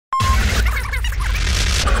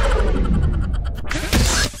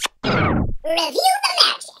Review the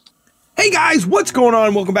Magic. Hey guys, what's going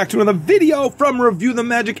on? Welcome back to another video from Review the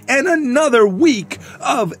Magic and another week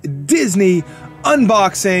of Disney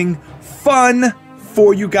unboxing fun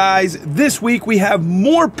for you guys. This week we have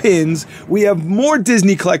more pins, we have more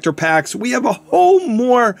Disney collector packs, we have a whole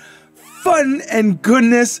more fun and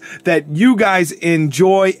goodness that you guys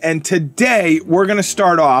enjoy. And today we're going to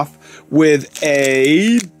start off with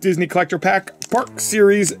a Disney collector pack, Park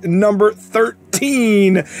Series number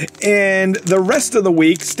 13. And the rest of the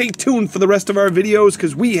week, stay tuned for the rest of our videos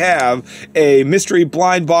because we have a mystery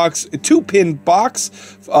blind box, 2-pin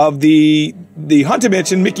box of the Haunted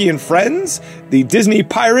Mansion Mickey and Friends, the Disney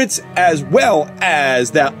Pirates, as well as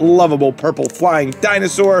that lovable purple flying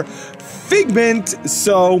dinosaur Figment.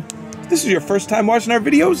 So if this is your first time watching our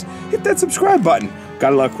videos, hit that subscribe button.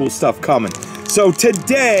 Got a lot of cool stuff coming. So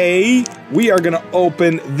today, we are going to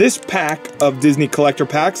open this pack of Disney collector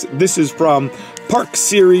packs. This is from Park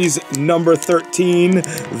Series number 13,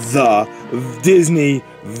 the Disney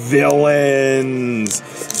Villains.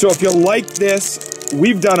 So if you like this,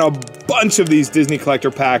 we've done a bunch of these Disney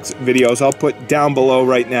collector packs videos. I'll put down below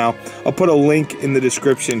right now. I'll put a link in the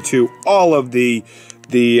description to all of the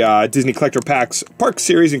Disney collector packs Park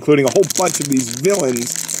Series, including a whole bunch of these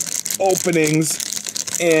villains openings.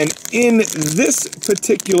 And in this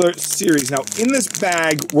particular series, now in this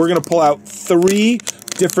bag, we're going to pull out 3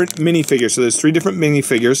 different minifigures. So there's 3 different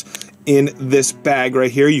minifigures in this bag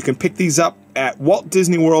right here. You can pick these up at Walt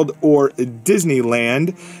Disney World or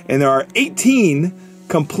Disneyland. And there are 18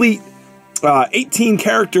 complete, 18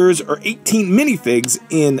 characters or 18 minifigs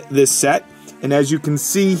in this set. And as you can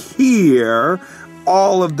see here,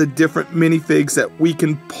 all of the different minifigs that we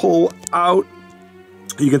can pull out.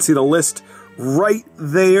 You can see the list right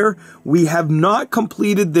there. We have not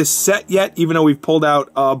completed this set yet, even though we've pulled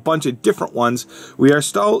out a bunch of different ones. We are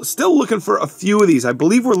still looking for a few of these. I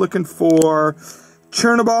believe we're looking for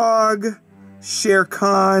Chernabog, Shere,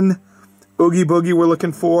 Oogie Boogie we're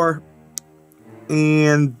looking for.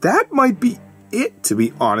 And that might be it, to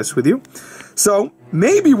be honest with you. So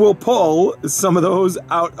maybe we'll pull some of those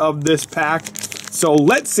out of this pack. So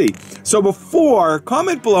let's see. So before,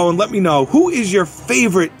 comment below and let me know, who is your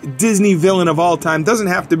favorite Disney villain of all time? Doesn't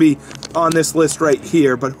have to be on this list right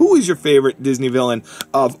here, but who is your favorite Disney villain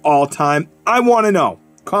of all time? I want to know.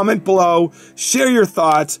 Comment below, share your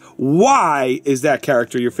thoughts. Why is that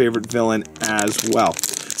character your favorite villain as well?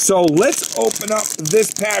 So let's open up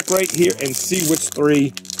this pack right here and see which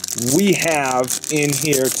 3 we have in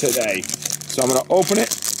here today. So I'm going to open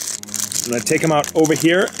it. I'm going to take them out over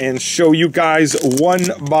here and show you guys one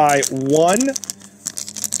by one.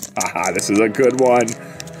 Aha, this is a good one.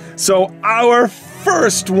 So our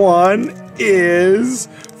first one is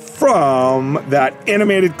from that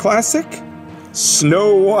animated classic,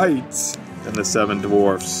 Snow White and the 7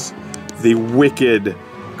 Dwarfs, the Wicked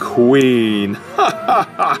Queen. Ha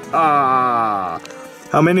ha ha ha!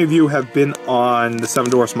 How many of you have been on the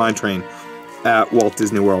 7 Dwarfs Mine Train at Walt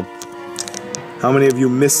Disney World? How many of you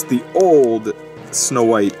missed the old Snow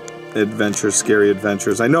White adventures, scary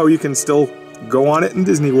adventures? I know you can still go on it in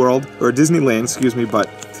Disney World, or Disneyland, excuse me, but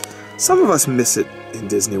some of us miss it in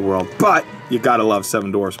Disney World. But you gotta love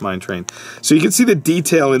 7 Dwarfs Mine Train. So you can see the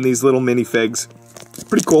detail in these little minifigs.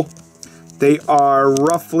 Pretty cool. They are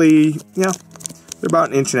roughly, they're about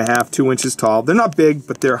 1.5 inches, 2 inches tall. They're not big,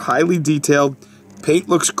 but they're highly detailed. Paint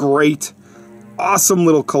looks great. Awesome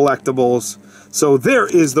little collectibles. So there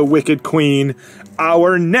is the Wicked Queen.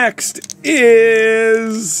 Our next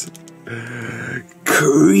is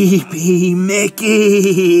Creepy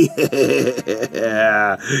Mickey.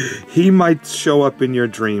 He might show up in your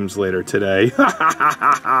dreams later today.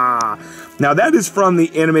 Now that is from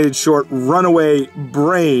the animated short Runaway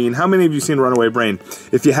Brain. How many of you seen Runaway Brain?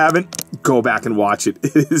 If you haven't, go back and watch it.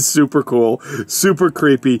 It is super cool, super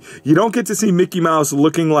creepy. You don't get to see Mickey Mouse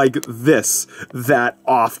looking like this that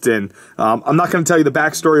often. I'm not going to tell you the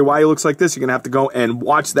backstory why he looks like this. You're going to have to go and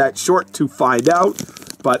watch that short to find out.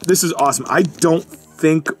 But this is awesome. I don't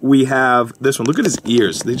think we have this one. Look at his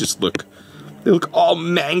ears. They look all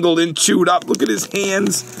mangled and chewed up. Look at his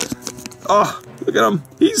hands. Oh, look at him.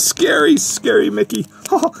 He's scary, scary Mickey.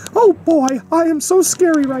 Oh boy, I am so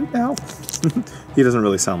scary right now. He doesn't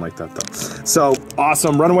really sound like that though. So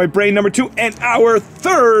awesome, Runaway Brain number 2. And our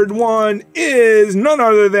third one is none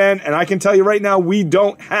other than, and I can tell you right now, we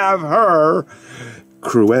don't have her,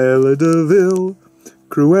 Cruella de Vil.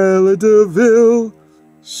 Cruella de Vil.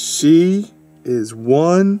 She is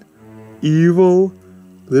one evil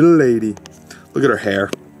little lady. Look at her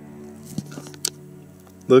hair.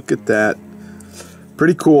 Look at that.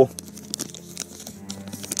 Pretty cool.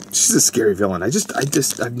 she's a scary villain.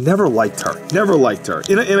 I've never liked her. Never liked her.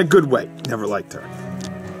 In a good way. Never liked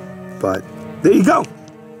her. But there you go.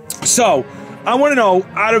 So, I want to know,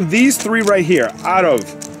 out of these three right here, out of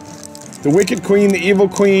the Wicked Queen, the Evil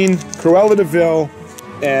Queen, Cruella de Vil,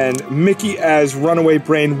 and Mickey as Runaway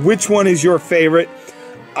Brain, which one is your favorite?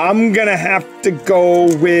 I'm gonna have to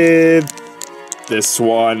go with this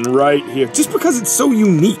one right here, just because it's so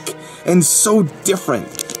unique and so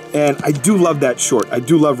different. And I do love that short. I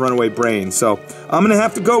do love Runaway Brain. So I'm going to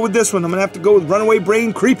have to go with this one. I'm going to have to go with Runaway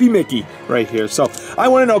Brain Creepy Mickey right here. So I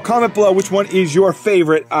want to know, comment below which one is your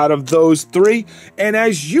favorite out of those three. And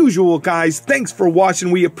as usual, guys, thanks for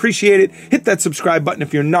watching. We appreciate it. Hit that subscribe button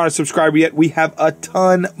if you're not a subscriber yet. We have a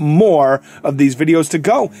ton more of these videos to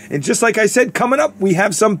go. And just like I said, coming up, we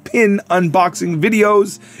have some pin unboxing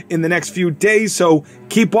videos in the next few days. So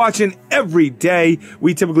keep watching every day.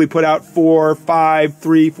 We typically put out 4, 5,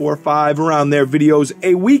 3, 4, 5, around there videos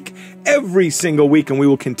a week, every single week, and we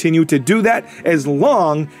will continue to do that as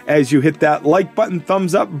long as you hit that like button,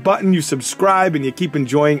 thumbs up button, you subscribe, and you keep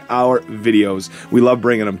enjoying our videos. We love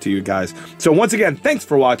bringing them to you guys. So once again, thanks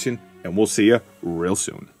for watching, and we'll see you real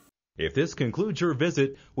soon. If this concludes your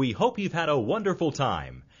visit, we hope you've had a wonderful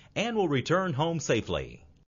time and will return home safely.